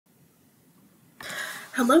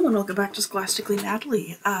Hello and welcome back to Scholastically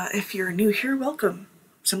Natalie. If you're new here, welcome.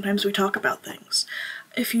 Sometimes we talk about things.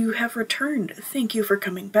 If you have returned, thank you for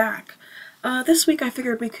coming back. This week I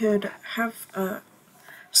figured we could have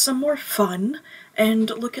some more fun and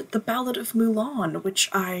look at the Ballad of Mulan, which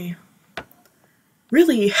I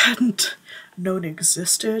really hadn't known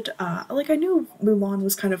existed. I knew Mulan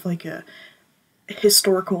was kind of like a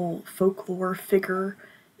historical folklore figure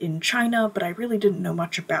in China, but I really didn't know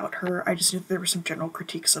much about her. I just knew that there were some general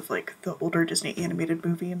critiques of like the older Disney animated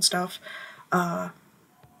movie and stuff. But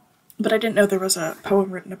I didn't know there was a poem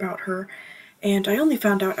written about her. And I only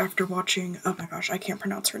found out after watching, oh my gosh, I can't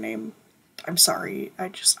pronounce her name. I'm sorry. I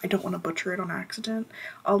don't want to butcher it on accident.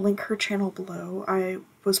 I'll link her channel below. I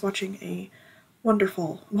was watching a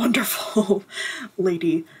wonderful, wonderful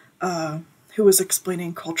lady who was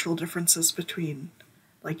explaining cultural differences between,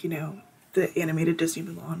 the animated Disney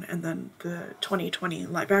Mulan and then the 2020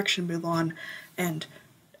 live action Mulan and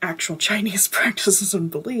actual Chinese practices and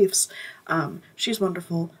beliefs. She's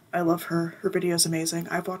wonderful. I love her. Her video is amazing.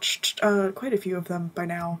 I've watched quite a few of them by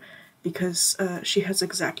now because she has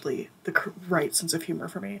exactly the right sense of humor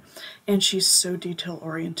for me. And she's so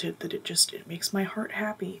detail-oriented that it makes my heart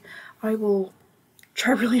happy. I will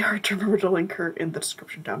try really hard to remember to link her in the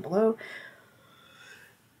description down below.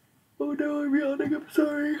 Oh no, I'm yawning, I'm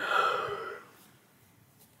sorry.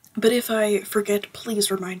 But if I forget,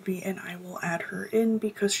 please remind me and I will add her in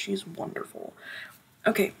because she's wonderful.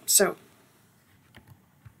 Okay, so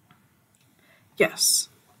yes,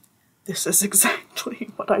 this is exactly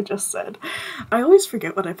what I just said. I always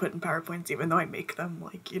forget what I put in PowerPoints even though I make them,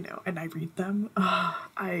 and I read them.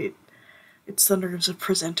 It's the nerves of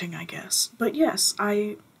presenting, I guess. But yes,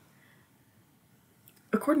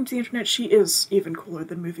 according to the internet, she is even cooler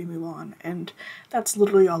than movie Mulan, and that's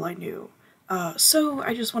literally all I knew. So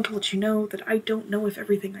I just want to let you know that I don't know if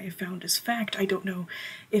everything I have found is fact. I don't know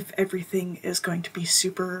if everything is going to be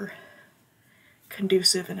super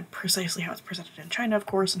conducive and precisely how it's presented in China, of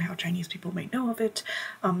course, and how Chinese people may know of it.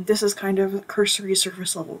 This is kind of cursory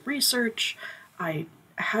surface level research. I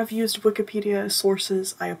have used Wikipedia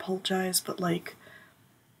sources. I apologize, but I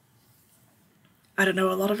don't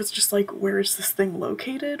know, a lot of it's just like, where is this thing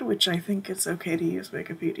located? Which I think it's okay to use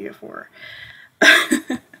Wikipedia for.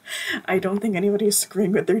 I don't think anybody's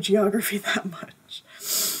screwing with their geography that much.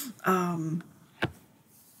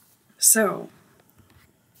 So,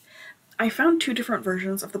 I found two different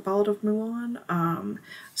versions of the Ballad of Mulan.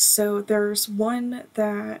 So there's one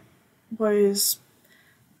that was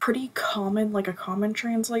pretty common, like a common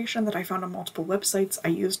translation that I found on multiple websites. I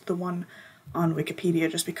used the one on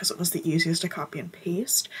Wikipedia just because it was the easiest to copy and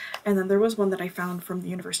paste. And then there was one that I found from the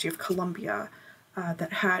University of Columbia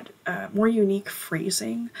that had more unique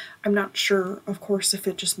phrasing. I'm not sure, of course, if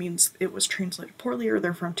it just means it was translated poorly or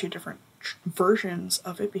they're from two different versions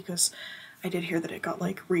of it, because I did hear that it got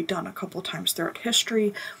redone a couple times throughout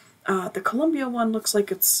history. The Columbia one looks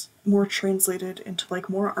like it's more translated into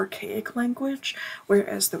more archaic language,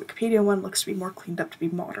 whereas the Wikipedia one looks to be more cleaned up to be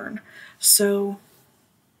modern. So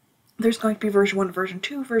there's going to be version 1 and version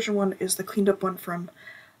 2. Version 1 is the cleaned up one from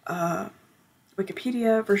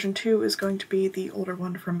Wikipedia. Version 2 is going to be the older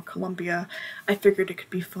one from Columbia. I figured it could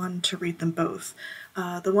be fun to read them both.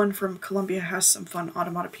 The one from Columbia has some fun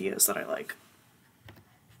onomatopoeias that I like.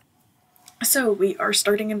 So we are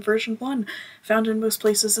starting in version 1, found in most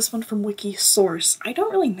places. This one from Wikisource. I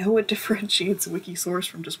don't really know what differentiates Wikisource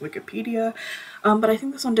from just Wikipedia, but I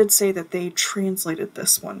think this one did say that they translated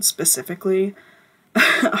this one specifically.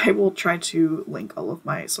 I will try to link all of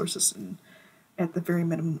my sources in, at the very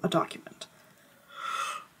minimum, a document.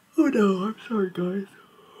 Oh no, I'm sorry guys.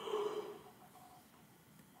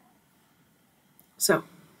 So,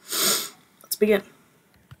 let's begin.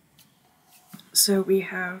 So we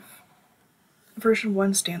have version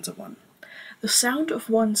 1, stanza 1. The sound of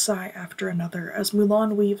one sigh after another as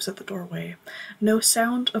Mulan weaves at the doorway. No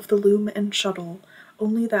sound of the loom and shuttle,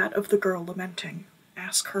 only that of the girl lamenting.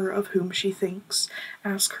 Ask her of whom she thinks,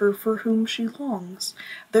 ask her for whom she longs.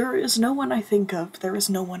 There is no one I think of, there is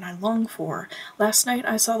no one I long for. Last night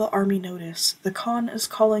I saw the army notice, the Khan is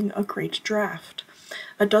calling a great draft.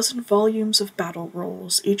 A dozen volumes of battle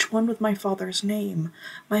rolls, each one with my father's name.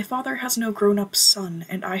 My father has no grown-up son,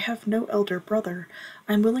 and I have no elder brother.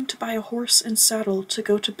 I'm willing to buy a horse and saddle to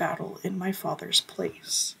go to battle in my father's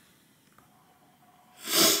place.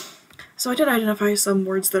 So I did identify some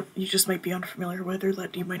words that you just might be unfamiliar with, or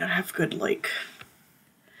that you might not have good,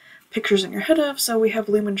 pictures in your head of. So we have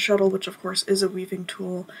loom and shuttle, which of course is a weaving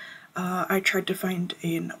tool. I tried to find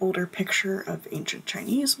an older picture of ancient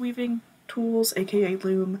Chinese weaving tools, aka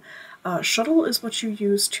loom. Shuttle is what you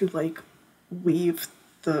use to weave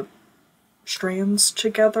the strands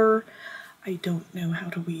together. I don't know how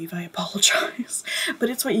to weave, I apologize. But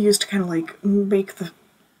it's what you use to kind of like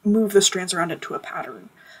move the strands around into a pattern.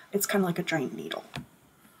 It's kind of like a giant needle.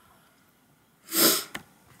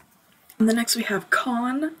 And then next we have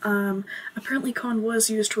Khan. Apparently Khan was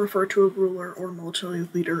used to refer to a ruler or military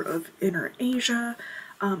leader of Inner Asia.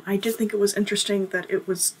 I did think it was interesting that it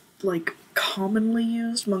was like commonly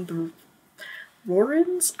used among the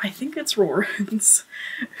Rorans, I think it's Rorans,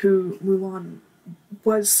 who Mulan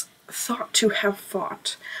was thought to have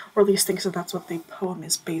fought, or at least thinks that that's what the poem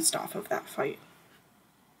is based off of, that fight.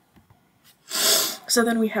 So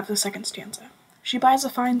then we have the second stanza. She buys a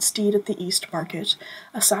fine steed at the east market,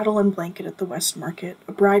 a saddle and blanket at the west market,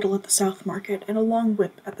 a bridle at the south market, and a long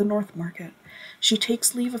whip at the north market. She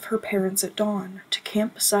takes leave of her parents at dawn, to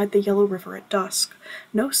camp beside the yellow river at dusk.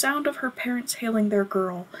 No sound of her parents hailing their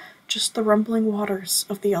girl, just the rumbling waters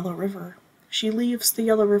of the yellow river. She leaves the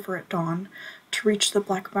yellow river at dawn, to reach the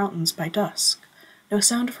black mountains by dusk. No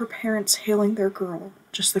sound of her parents hailing their girl,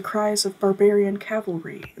 just the cries of barbarian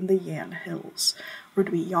cavalry in the Yan Hills. Or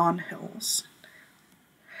to be Yan Hills.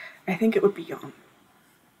 I think it would be Yan.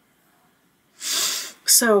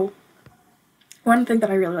 So, one thing that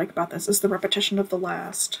I really like about this is the repetition of the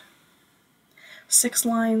last 6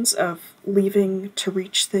 lines of leaving to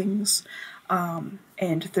reach things, and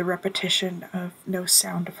the repetition of no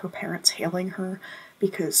sound of her parents hailing her,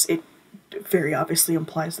 because it very obviously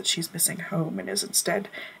implies that she's missing home and is instead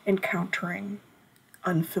encountering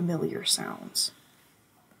unfamiliar sounds.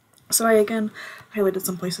 So I again highlighted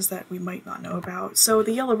some places that we might not know about. So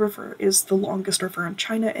the Yellow River is the longest river in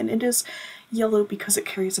China, and it is yellow because it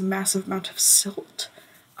carries a massive amount of silt.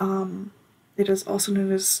 It is also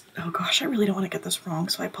known as, oh gosh, I really don't want to get this wrong,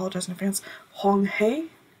 so I apologize in advance, Honghe?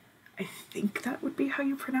 I think that would be how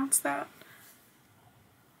you pronounce that.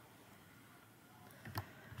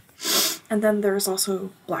 And then there's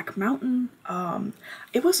also Black Mountain.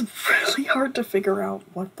 It was really hard to figure out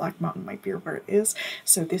what Black Mountain might be or where it is,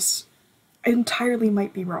 so this entirely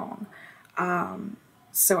might be wrong.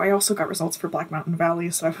 So I also got results for Black Mountain Valley,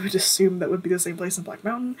 so I would assume that would be the same place in Black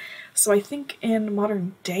Mountain. So I think in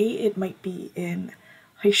modern day it might be in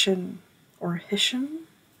Haishan or Hishan.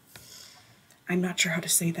 I'm not sure how to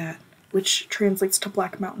say that, which translates to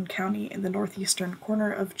Black Mountain County in the northeastern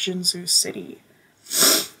corner of Jinzhou City.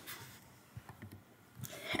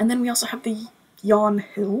 And then we also have the Yan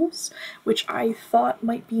Hills, which I thought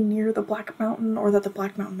might be near the Black Mountain, or that the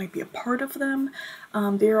Black Mountain might be a part of them.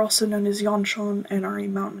 They are also known as Yanshan and are a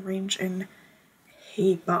mountain range in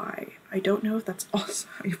Hebei. I don't know if that's also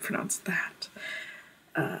how you pronounce that.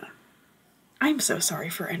 I'm so sorry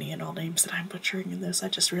for any and all names that I'm butchering in this. I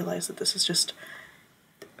just realized that this is just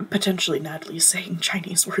potentially Natalie saying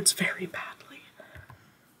Chinese words very badly.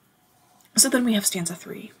 So then we have stanza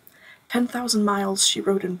 3. 10,000 miles she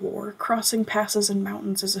rode in war, crossing passes and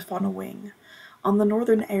mountains as if on a wing. On the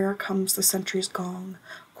northern air comes the sentry's gong,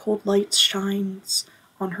 cold light shines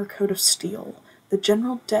on her coat of steel. The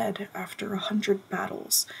general dead after 100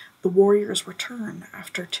 battles, the warriors return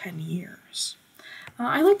after 10 years.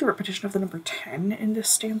 I like the repetition of the number 10 in this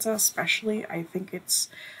stanza especially. I think it's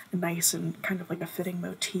nice and kind of like a fitting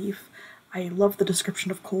motif. I love the description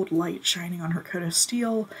of cold light shining on her coat of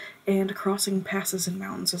steel and crossing passes and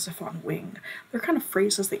mountains as if on wing. They're kind of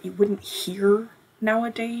phrases that you wouldn't hear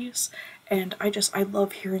nowadays, and I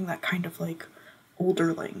love hearing that kind of like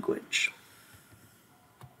older language.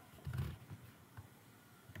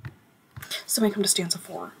 So we come to stanza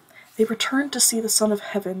 4. They return to see the Son of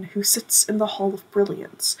Heaven who sits in the Hall of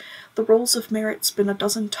Brilliance. The rolls of merit spin a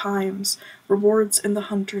dozen times, rewards in the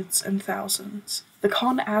hundreds and thousands. The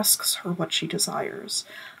Khan asks her what she desires.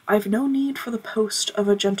 I've no need for the post of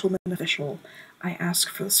a gentleman official. I ask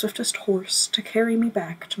for the swiftest horse to carry me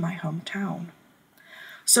back to my hometown.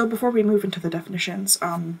 So before we move into the definitions,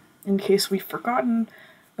 in case we've forgotten,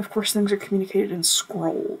 of course things are communicated in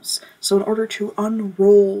scrolls. So in order to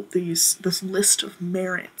unroll this list of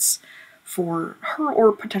merits for her,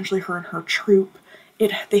 or potentially her and her troop,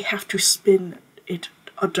 they have to spin it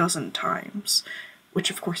a dozen times, which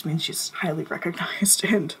of course means she's highly recognized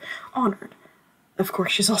and honored. Of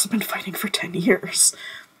course, she's also been fighting for 10 years.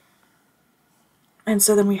 And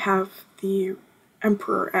so then we have the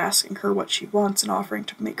Emperor asking her what she wants and offering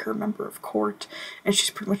to make her a member of court, and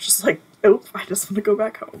she's pretty much just like, nope, I just want to go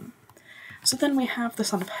back home. So then we have the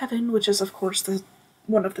Son of Heaven, which is of course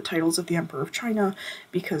one of the titles of the Emperor of China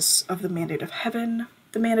because of the Mandate of Heaven.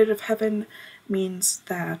 The Mandate of Heaven means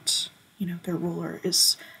that, their ruler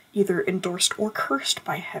is either endorsed or cursed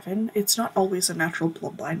by heaven. It's not always a natural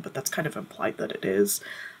bloodline, but that's kind of implied that it is.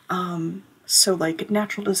 So, like,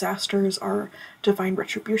 natural disasters are divine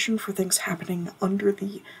retribution for things happening under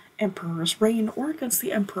the emperor's reign or against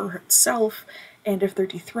the emperor itself, and if they're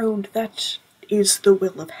dethroned, that is the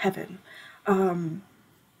will of heaven. Of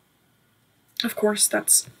course,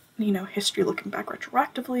 that's, history looking back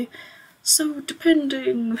retroactively, so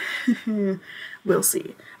depending, we'll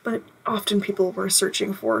see. But often people were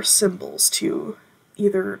searching for symbols to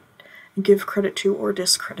either give credit to or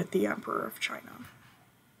discredit the Emperor of China.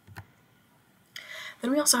 Then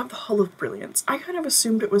we also have the Hall of Brilliance. I kind of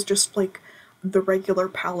assumed it was just like the regular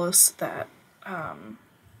palace that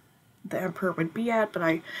the Emperor would be at, but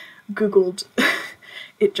I googled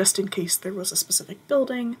it just in case there was a specific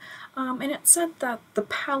building, and it said that the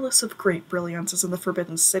Palace of Great Brilliance is in the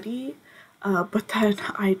Forbidden City, but then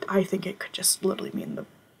I think it could just literally mean the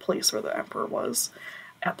place where the Emperor was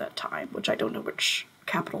at that time, which I don't know which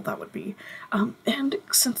capital that would be. And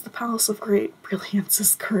since the Palace of Great Brilliance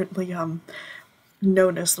is currently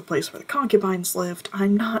known as the place where the concubines lived,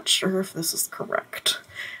 I'm not sure if this is correct.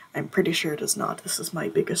 I'm pretty sure it is not. This is my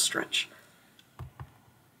biggest stretch.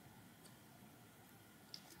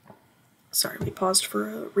 Sorry, we paused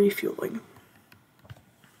for refueling.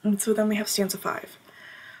 And so then we have stanza 5.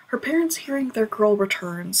 Her parents, hearing their girl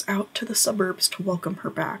returns, out to the suburbs to welcome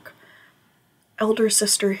her back. Elder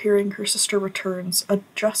sister, hearing her sister returns,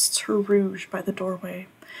 adjusts her rouge by the doorway.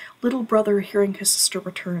 Little brother, hearing his sister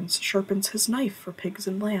returns, sharpens his knife for pigs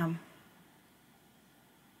and lamb.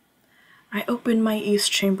 I open my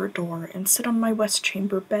east chamber door and sit on my west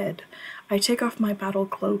chamber bed. I take off my battle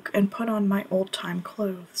cloak and put on my old-time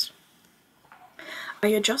clothes. I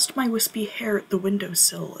adjust my wispy hair at the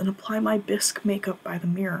windowsill and apply my bisque makeup by the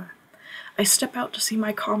mirror. I step out to see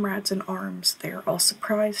my comrades in arms. They are all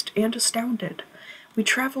surprised and astounded. We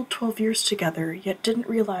traveled 12 years together, yet didn't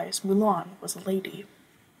realize Mulan was a lady.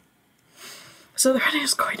 So there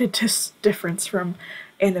is quite a difference from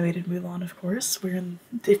animated Mulan, of course, wherein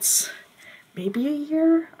it's maybe a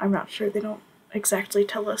year? I'm not sure, they don't exactly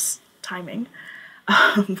tell us timing,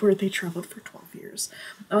 where they traveled for 12 years.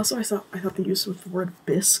 Also, I thought the use of the word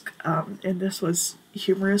bisque in this was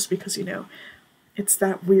humorous because, it's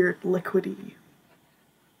that weird liquidy,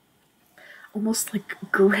 almost like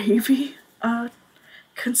gravy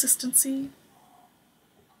consistency.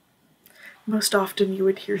 Most often you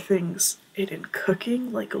would hear things in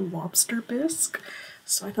cooking, like a lobster bisque,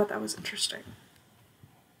 so I thought that was interesting.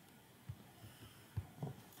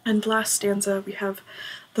 And last stanza, we have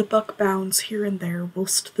the buck bounds here and there,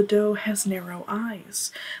 whilst the doe has narrow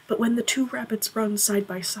eyes. But when the two rabbits run side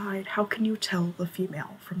by side, how can you tell the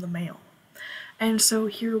female from the male? And so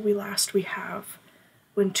here we have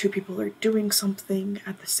when two people are doing something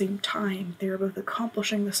at the same time, they are both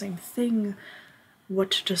accomplishing the same thing.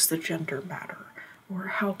 What does the gender matter? Or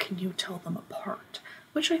how can you tell them apart?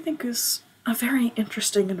 Which I think is a very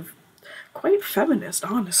interesting and quite feminist,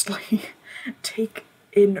 honestly, take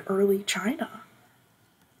in early China.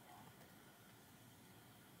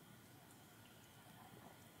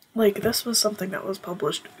 Like, this was something that was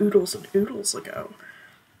published oodles and oodles ago.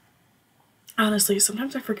 Honestly,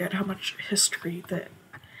 sometimes I forget how much history that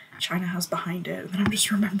China has behind it, and then I'm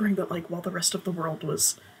just remembering that, like, while the rest of the world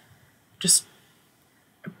was just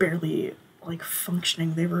barely, like,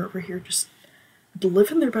 functioning, they were over here just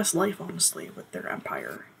living their best life, honestly, with their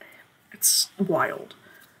empire. It's wild.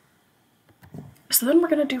 So then we're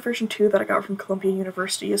gonna do version 2 that I got from Columbia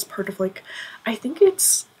University as part of, like, I think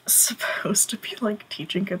it's supposed to be like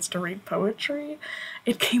teaching kids to read poetry.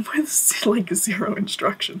 It came with like 0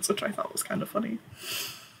 instructions, which I thought was kind of funny.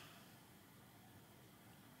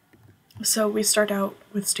 So we start out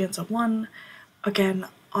with stanza 1. Again,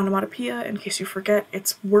 onomatopoeia, in case you forget,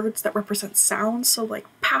 it's words that represent sounds, so like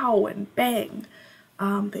pow and bang.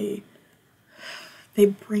 They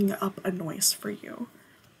bring up a noise for you.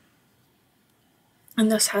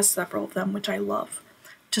 And this has several of them, which I love.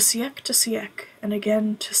 To siek, and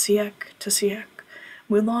again to siek.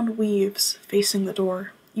 Mulan weaves, facing the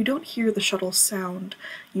door. You don't hear the shuttle's sound,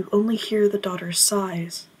 you only hear the daughter's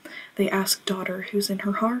sighs. They ask daughter who's in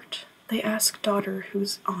her heart, they ask daughter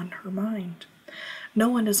who's on her mind. No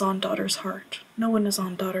one is on daughter's heart, no one is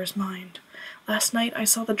on daughter's mind. Last night I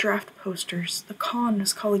saw the draft posters, the Khan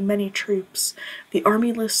is calling many troops. The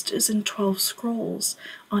army list is in 12 scrolls,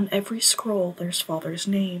 on every scroll there's father's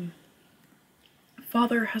name.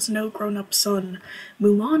 Father has no grown-up son,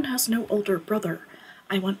 Mulan has no older brother.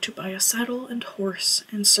 I want to buy a saddle and horse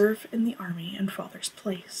and serve in the army in father's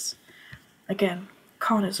place. Again,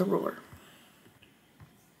 Khan is a ruler.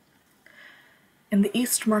 In the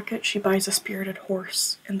east market she buys a spirited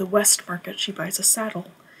horse, in the west market she buys a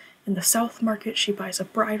saddle, in the south market she buys a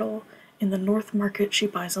bridle, in the north market she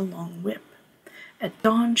buys a long whip. At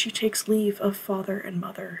dawn she takes leave of father and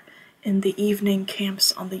mother. In the evening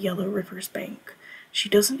camps on the yellow river's bank. She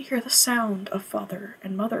doesn't hear the sound of father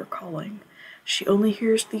and mother calling. She only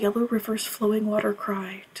hears the yellow river's flowing water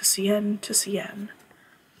cry, to Cien, to Cien.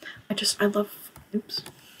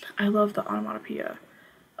 I love the onomatopoeia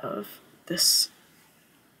of this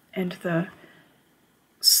and the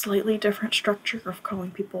slightly different structure of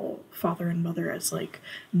calling people father and mother as like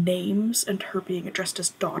names and her being addressed as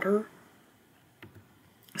daughter.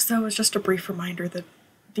 So it's just a brief reminder that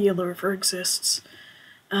the Yellow River exists.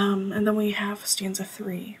 And then we have stanza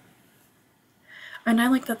 3. And I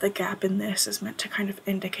like that the gap in this is meant to kind of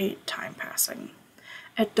indicate time passing.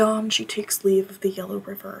 At dawn she takes leave of the Yellow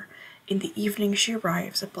River. In the evening she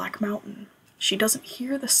arrives at Black Mountain. She doesn't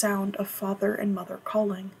hear the sound of father and mother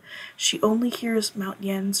calling. She only hears Mount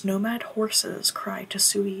Yen's nomad horses cry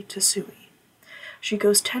Tsui, Tsui. She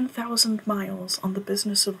goes 10,000 miles on the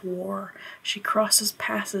business of war. She crosses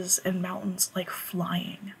passes and mountains like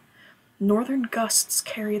flying. Northern gusts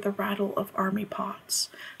carry the rattle of army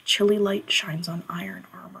pots. Chilly light shines on iron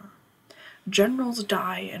armor. Generals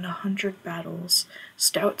die in 100 battles.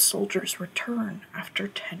 Stout soldiers return after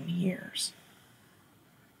 10 years.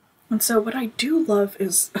 And so what I do love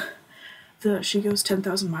is she goes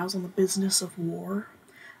 10,000 miles on the business of war.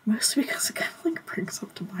 Mostly because it kind of like brings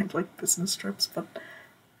up to mind like business trips, but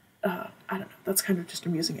I don't know, that's kind of just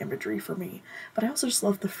amusing imagery for me. But I also just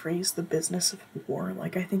love the phrase, the business of war.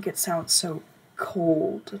 Like, I think it sounds so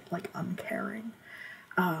cold, like uncaring.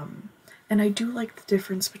 And I do like the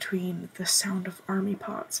difference between the sound of army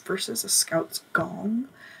pots versus a scout's gong,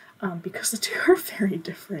 because the two are very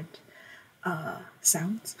different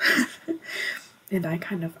sounds. And I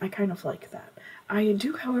kind of like that. I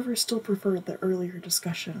do, however, still prefer the earlier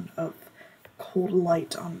discussion of cold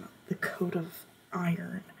light on the coat of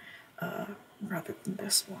iron rather than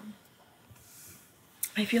this one.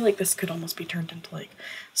 I feel like this could almost be turned into like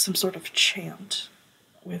some sort of chant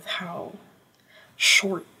with how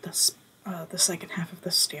short this the second half of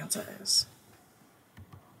this stanza is.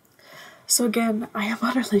 So again, I am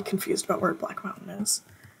utterly confused about where Black Mountain is.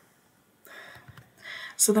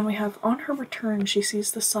 So then we have, on her return she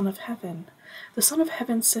sees the Son of Heaven. The Son of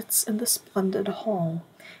Heaven sits in the splendid hall.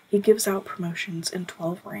 He gives out promotions in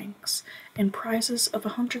 12 ranks, and prizes of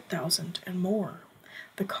 100,000 and more.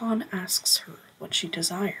 The Khan asks her what she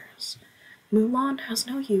desires. Mulan has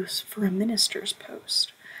no use for a minister's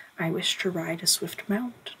post. I wish to ride a swift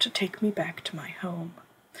mount to take me back to my home.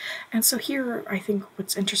 And so here, I think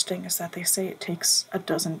what's interesting is that they say it takes a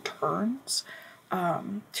dozen turns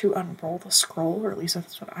to unroll the scroll, or at least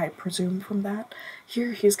that's what I presume from that.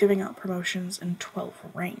 Here he's giving out promotions in 12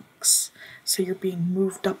 ranks, so you're being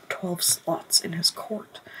moved up 12 slots in his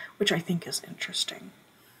court, which I think is interesting.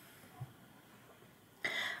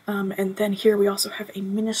 And then here we also have a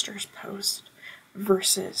minister's post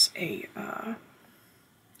versus a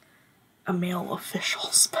male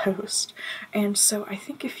official's post. And so I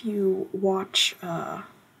think if you watched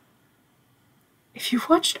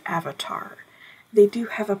Avatar, they do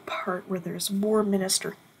have a part where there's War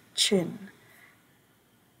Minister Chin.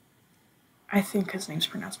 I think his name's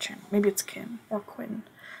pronounced Chin. Maybe it's Kin or Quinn.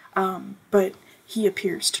 But he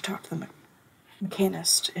appears to talk to the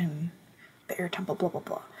mechanist in the air temple, blah, blah,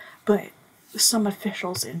 blah. But some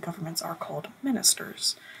officials in governments are called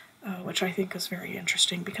ministers, which I think is very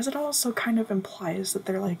interesting because it also kind of implies that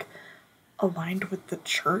they're like aligned with the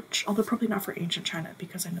church, although probably not for ancient China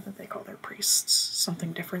because I know that they call their priests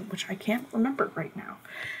something different, which I can't remember right now.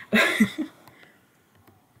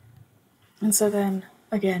 And so then,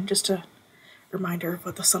 again, just a reminder of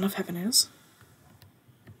what the Son of Heaven is.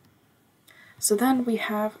 So then we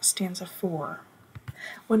have stanza 4.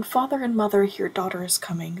 When father and mother hear daughter is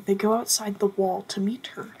coming, they go outside the wall to meet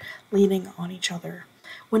her, leaning on each other.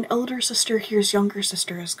 When elder sister hears younger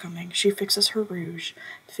sister is coming, she fixes her rouge,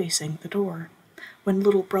 facing the door. When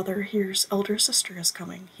little brother hears elder sister is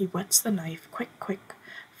coming, he whets the knife, quick, quick,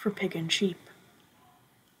 for pig and sheep.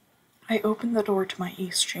 I open the door to my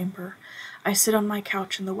east chamber. I sit on my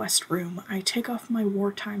couch in the west room. I take off my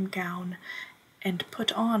wartime gown and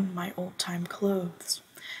put on my old-time clothes.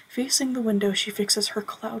 Facing the window, she fixes her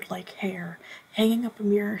cloud-like hair. Hanging up a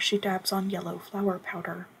mirror, she dabs on yellow flower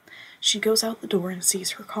powder. She goes out the door and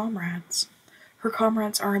sees her comrades. Her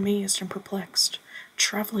comrades are amazed and perplexed,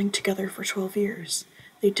 traveling together for 12 years.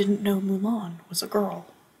 They didn't know Mulan was a girl.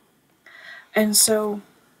 And so,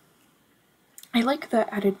 I like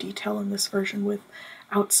the added detail in this version with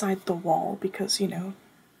outside the wall because, you know,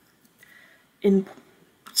 in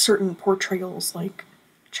certain portrayals, like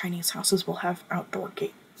Chinese houses will have outdoor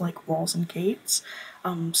like walls and gates.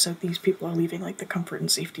 So these people are leaving like the comfort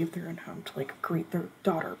and safety of their own home to like greet their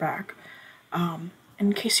daughter back.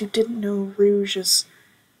 In case you didn't know, rouge is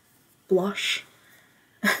blush,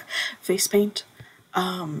 face paint.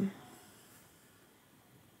 And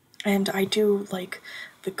I do like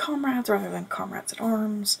the comrades rather than comrades at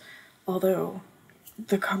arms, although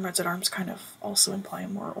the comrades at arms kind of also imply a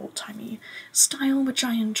more old-timey style, which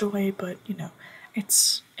I enjoy, but you know,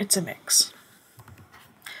 it's a mix.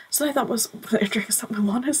 So I thought was interesting that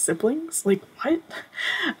Mulan has siblings. Like what?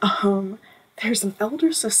 There's an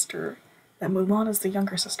elder sister that Mulan is the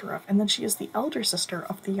younger sister of, and then she is the elder sister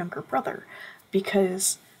of the younger brother,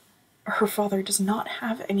 because her father does not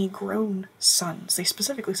have any grown sons. They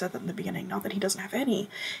specifically said that in the beginning, not that he doesn't have any.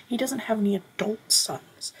 He doesn't have any adult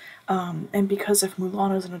sons. And because if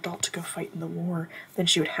Mulan is an adult to go fight in the war, then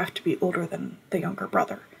she would have to be older than the younger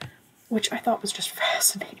brother, which I thought was just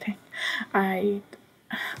fascinating. I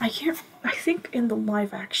think in the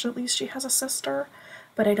live action at least she has a sister,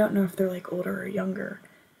 but I don't know if they're like older or younger.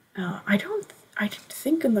 I didn't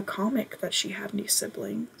think in the comic that she had any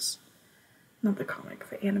siblings. Not the comic,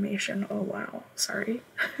 the animation. Oh wow, sorry.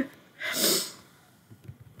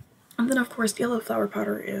 And then of course Yellow Flower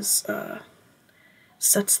Powder is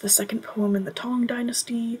sets the second poem in the Tang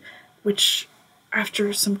Dynasty, which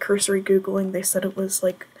after some cursory googling they said it was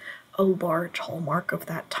like a large hallmark of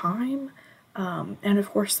that time. And of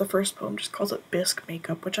course the first poem just calls it bisque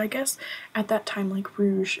makeup, which I guess at that time like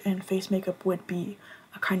rouge and face makeup would be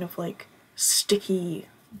a kind of like sticky,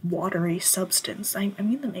 watery substance. I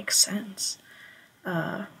mean that makes sense.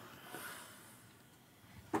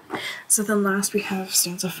 So then last we have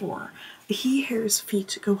stanza 4. The he-hare's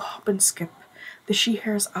feet go hop and skip. The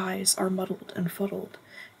she-hare's eyes are muddled and fuddled.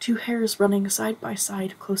 Two hares running side by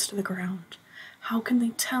side close to the ground. How can they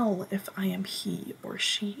tell if I am he or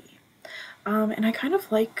she? And I kind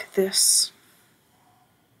of like this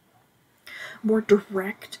more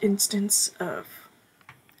direct instance of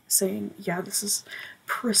saying, yeah, this is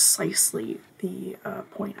precisely the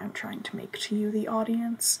point I'm trying to make to you, the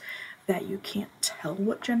audience, that you can't tell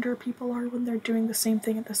what gender people are when they're doing the same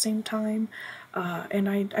thing at the same time, and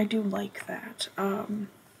I do like that.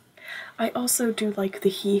 I also do like the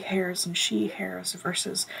he-hares and she-hares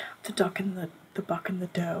versus the duck and the buck and the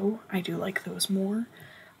doe. I do like those more.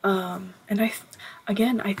 And I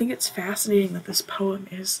think it's fascinating that this poem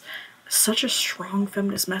is such a strong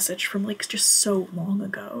feminist message from like just so long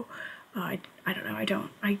ago. I don't know,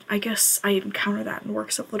 I guess I encounter that in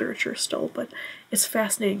works of literature still, but it's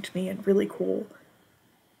fascinating to me and really cool.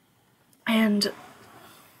 And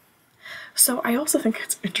so I also think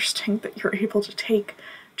it's interesting that you're able to take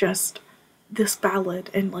just this ballad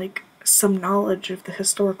and like some knowledge of the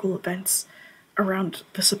historical events around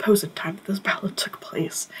the supposed time that this ballad took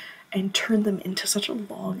place and turn them into such a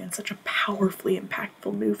long and such a powerfully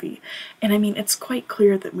impactful movie. And I mean, it's quite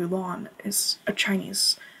clear that Mulan is a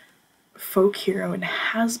Chinese folk hero and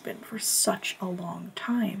has been for such a long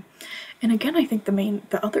time. And again, I think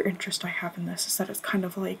the other interest I have in this is that it's kind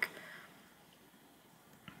of like,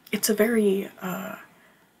 it's a very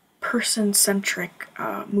person-centric,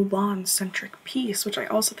 Mulan-centric piece, which I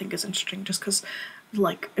also think is interesting just because,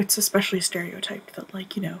 like, it's especially stereotyped that,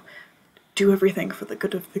 like, you know, do everything for the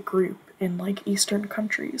good of the group in, like, Eastern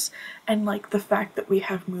countries. And, like, the fact that we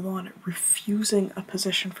have Mulan refusing a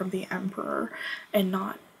position from the Emperor and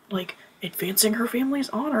not, like, advancing her family's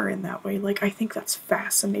honor in that way, like, I think that's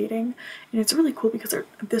fascinating. And it's really cool because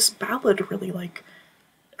this ballad really, like,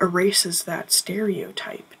 erases that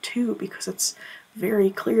stereotype, too, because it's very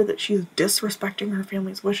clear that she's disrespecting her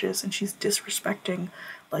family's wishes and she's disrespecting,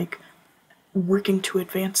 like, working to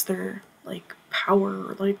advance their, like, power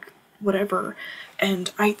or, like, whatever.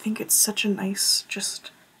 And I think it's such a nice,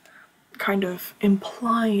 just kind of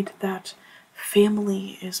implied that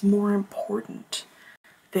family is more important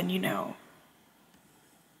than, you know,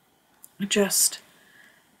 just,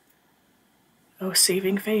 oh,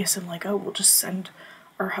 saving face and like, oh, we'll just send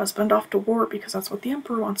our husband off to war because that's what the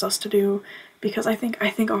Emperor wants us to do. Because I think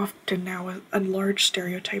often now a large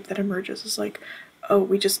stereotype that emerges is like, oh,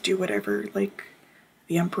 we just do whatever, like,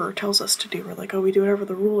 the Emperor tells us to do, or like, oh, we do whatever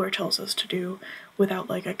the ruler tells us to do without,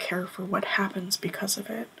 like, a care for what happens because of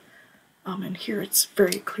it. And here it's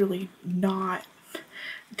very clearly not,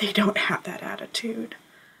 they don't have that attitude.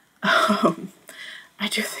 I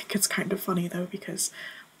do think it's kind of funny, though, because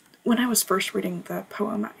when I was first reading the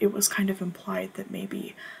poem, it was kind of implied that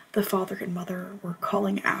maybe the father and mother were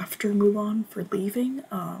calling after Mulan for leaving.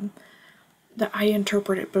 That I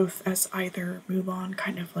interpret it both as either Mulan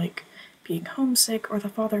kind of like being homesick or the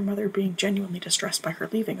father and mother being genuinely distressed by her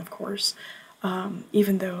leaving, of course,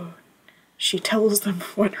 even though she tells them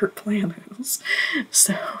what her plan is.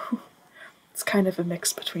 So it's kind of a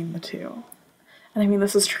mix between the two. And I mean,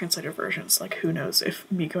 this is translated versions, like who knows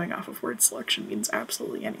if me going off of word selection means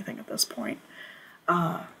absolutely anything at this point.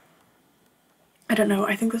 I don't know,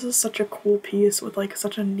 I think this is such a cool piece with like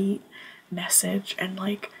such a neat message, and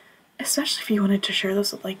like, especially if you wanted to share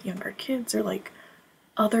this with like younger kids or like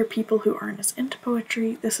other people who aren't as into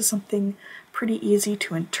poetry, this is something pretty easy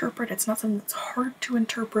to interpret. It's not something that's hard to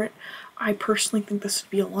interpret. I personally think this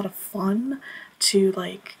would be a lot of fun to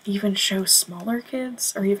like even show smaller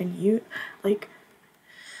kids or even youth. Like,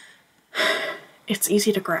 it's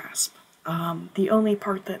easy to grasp. The only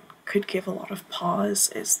part that could give a lot of pause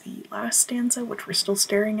is the last stanza, which we're still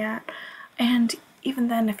staring at, and even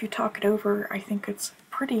then, if you talk it over, I think it's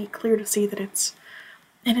pretty clear to see that it's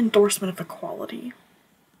an endorsement of equality,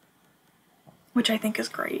 which I think is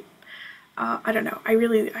great. I don't know, I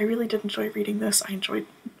really did enjoy reading this. I enjoyed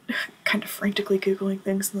kind of frantically Googling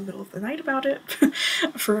things in the middle of the night about it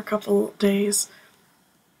for a couple days,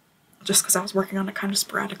 just because I was working on it kind of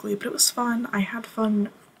sporadically, but it was fun. I had fun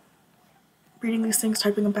reading these things,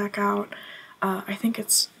 typing them back out. I think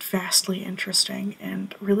it's vastly interesting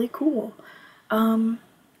and really cool. And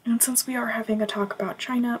since we are having a talk about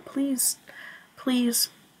China, please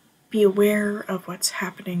be aware of what's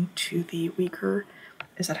happening to the Uyghur.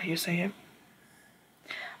 Is that how you say it?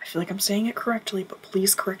 I feel like I'm saying it correctly, but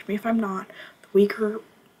please correct me if I'm not. The Uyghur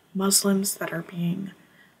Muslims that are being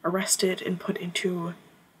arrested and put into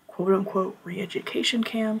quote-unquote re-education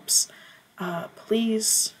camps.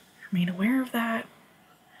 Please remain aware of that.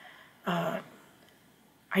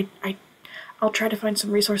 I'll try to find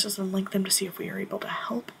some resources and link them to see if we are able to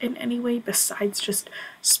help in any way besides just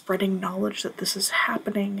spreading knowledge that this is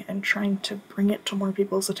happening and trying to bring it to more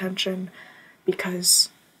people's attention, because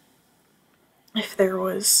if there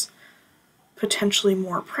was potentially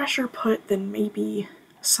more pressure put, then maybe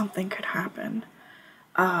something could happen.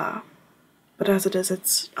 But as it is,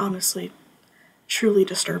 it's honestly truly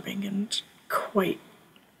disturbing and quite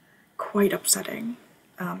upsetting.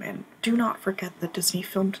 And do not forget that Disney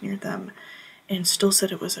filmed near them and still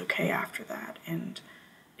said it was okay after that, and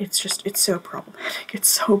it's so problematic, it's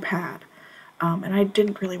so bad. And I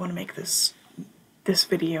didn't really want to make this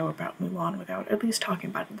video about Mulan without at least talking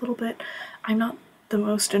about it a little bit. I'm not the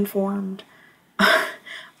most informed,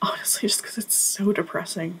 honestly, just because it's so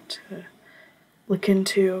depressing to look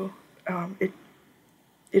into.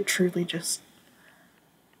 It truly just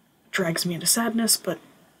drags me into sadness, but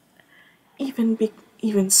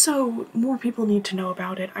even so, more people need to know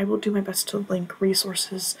about it. I will do my best to link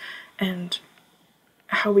resources and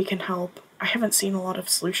how we can help. I haven't seen a lot of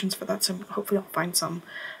solutions for that, so hopefully I'll find some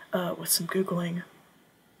with some Googling.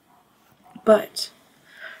 But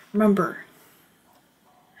remember,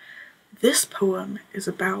 this poem is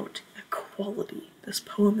about equality. This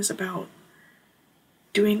poem is about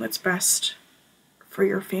doing what's best for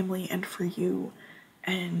your family and for you,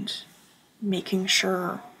 and making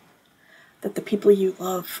sure that the people you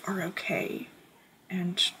love are okay.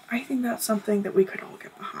 And I think that's something that we could all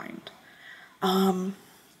get behind.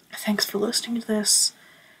 Thanks for listening to this.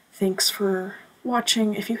 Thanks for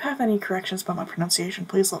watching. If you have any corrections about my pronunciation,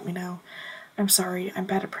 please let me know. I'm sorry, I'm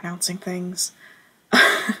bad at pronouncing things.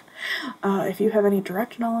 If you have any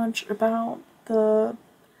direct knowledge about the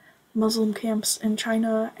Muslim camps in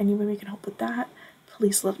China, any way we can help with that,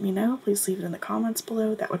 please let me know. Please leave it in the comments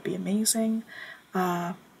below. That would be amazing.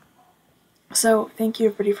 So thank you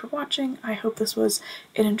everybody for watching. I hope this was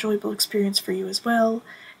an enjoyable experience for you as well,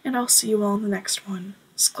 and I'll see you all in the next one.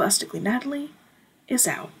 Scholastically Natalie is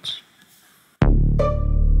out.